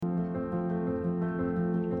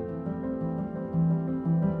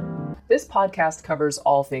This podcast covers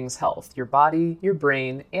all things health, your body, your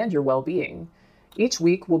brain, and your well-being. Each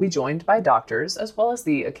week, we'll be joined by doctors, as well as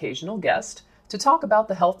the occasional guest, to talk about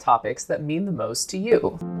the health topics that mean the most to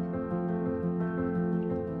you.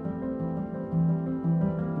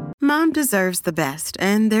 Mom deserves the best,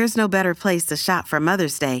 and there's no better place to shop for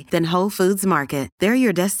Mother's Day than Whole Foods Market. They're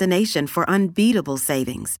your destination for unbeatable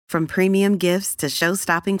savings, from premium gifts to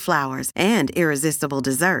show-stopping flowers and irresistible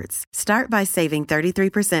desserts. Start by saving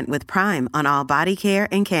 33% with Prime on all body care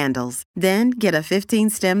and candles. Then get a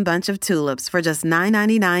 15-stem bunch of tulips for just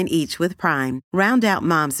 $9.99 each with Prime. Round out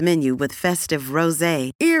Mom's menu with festive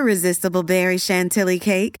rosé, irresistible berry chantilly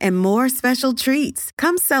cake, and more special treats.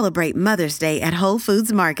 Come celebrate Mother's Day at Whole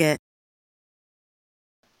Foods Market.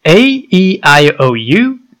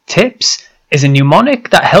 AEIOU Tips is a mnemonic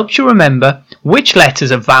that helps you remember which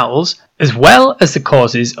letters are vowels as well as the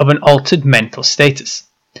causes of an altered mental status.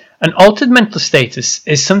 An altered mental status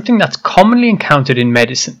is something that's commonly encountered in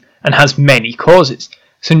medicine and has many causes,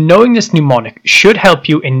 so knowing this mnemonic should help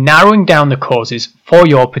you in narrowing down the causes for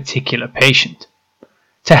your particular patient.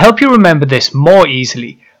 To help you remember this more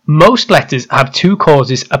easily, most letters have two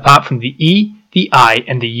causes apart from the E, the I,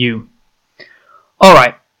 and the U.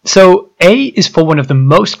 Alright, so A is for one of the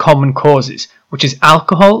most common causes, which is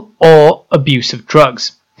alcohol or abuse of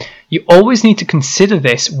drugs. You always need to consider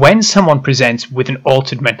this when someone presents with an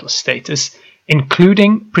altered mental status,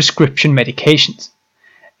 including prescription medications.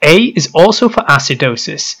 A is also for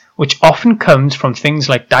acidosis, which often comes from things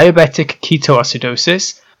like diabetic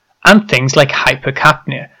ketoacidosis and things like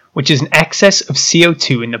hypercapnia, which is an excess of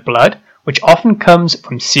CO2 in the blood, which often comes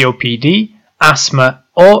from COPD, asthma,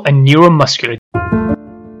 or a neuromuscular.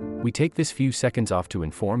 We take this few seconds off to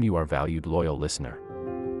inform you, our valued loyal listener,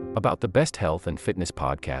 about the best health and fitness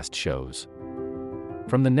podcast shows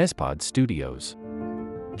from the Nezpod studios.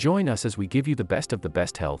 Join us as we give you the best of the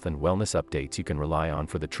best health and wellness updates you can rely on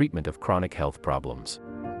for the treatment of chronic health problems.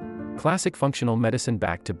 Classic functional medicine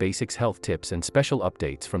back to basics health tips and special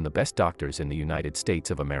updates from the best doctors in the United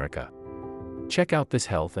States of America. Check out this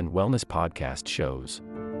health and wellness podcast shows.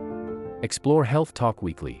 Explore Health Talk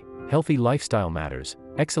Weekly, Healthy Lifestyle Matters,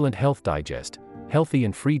 Excellent Health Digest, Healthy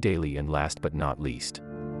and Free Daily, and last but not least,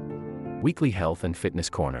 Weekly Health and Fitness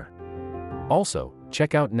Corner. Also,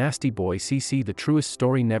 check out Nasty Boy CC, the truest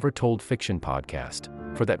story never told fiction podcast,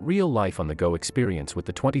 for that real life on the go experience with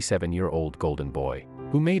the 27-year-old golden boy,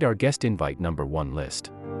 who made our guest invite #1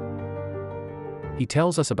 list. He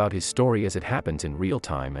tells us about his story as it happens in real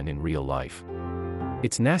time and in real life.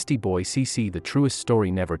 It's Nasty Boy CC, the truest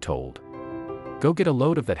story never told. Go get a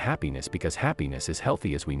load of that happiness, because happiness is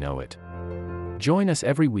healthy as we know it. Join us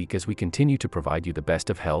every week as we continue to provide you the best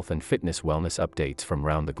of health and fitness wellness updates from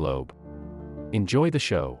around the globe. Enjoy the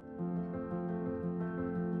show.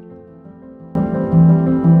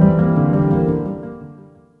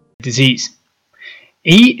 Disease.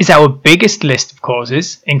 E is our biggest list of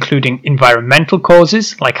causes, including environmental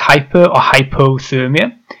causes like hyper or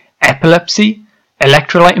hypothermia, epilepsy,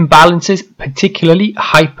 electrolyte imbalances, particularly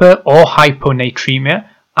hyper or hyponatremia,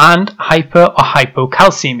 and hyper or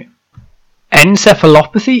hypocalcemia.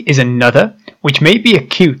 Encephalopathy is another, which may be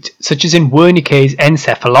acute, such as in Wernicke's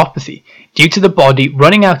encephalopathy, due to the body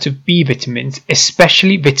running out of B vitamins,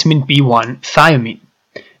 especially vitamin B1 thiamine.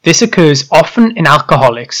 This occurs often in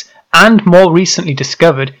alcoholics and, more recently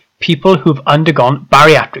discovered, people who have undergone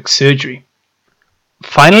bariatric surgery.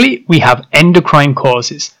 Finally, we have endocrine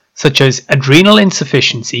causes, such as adrenal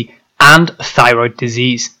insufficiency and thyroid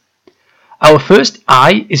disease. Our first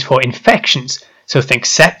I is for infections, so think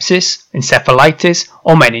sepsis, encephalitis,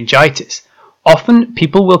 or meningitis. Often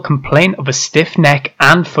people will complain of a stiff neck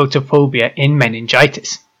and photophobia in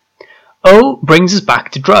meningitis. O brings us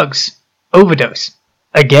back to drugs. Overdose.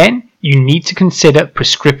 Again, you need to consider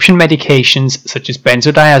prescription medications such as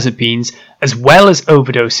benzodiazepines, as well as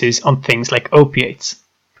overdoses on things like opiates.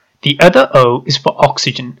 The other O is for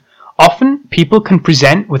oxygen. Often, people can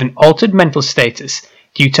present with an altered mental status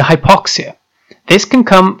due to hypoxia. This can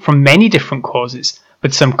come from many different causes,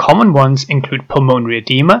 but some common ones include pulmonary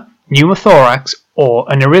edema, pneumothorax, or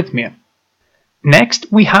an arrhythmia.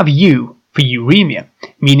 Next, we have U for uremia,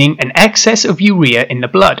 meaning an excess of urea in the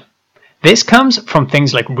blood. This comes from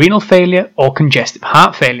things like renal failure or congestive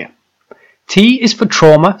heart failure. T is for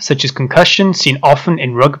trauma, such as concussion seen often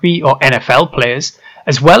in rugby or NFL players,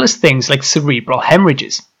 as well as things like cerebral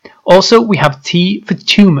hemorrhages. Also, we have T for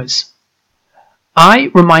tumours. I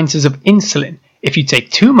reminds us of insulin. If you take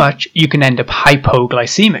too much, you can end up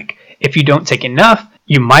hypoglycemic. If you don't take enough,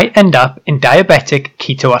 you might end up in diabetic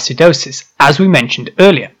ketoacidosis, as we mentioned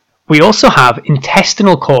earlier. We also have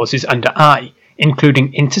intestinal causes under I,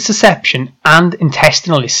 including intussusception and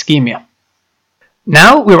intestinal ischemia.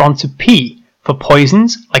 Now we're on to P for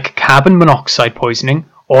poisons like carbon monoxide poisoning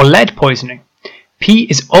or lead poisoning. P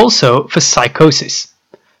is also for psychosis.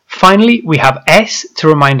 Finally, we have S to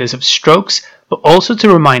remind us of strokes, but also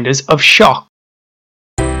to remind us of shock.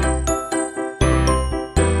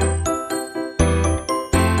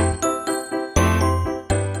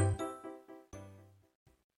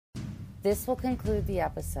 This will conclude the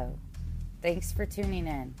episode. Thanks for tuning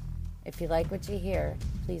in. If you like what you hear,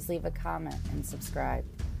 please leave a comment and subscribe.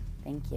 Thank you.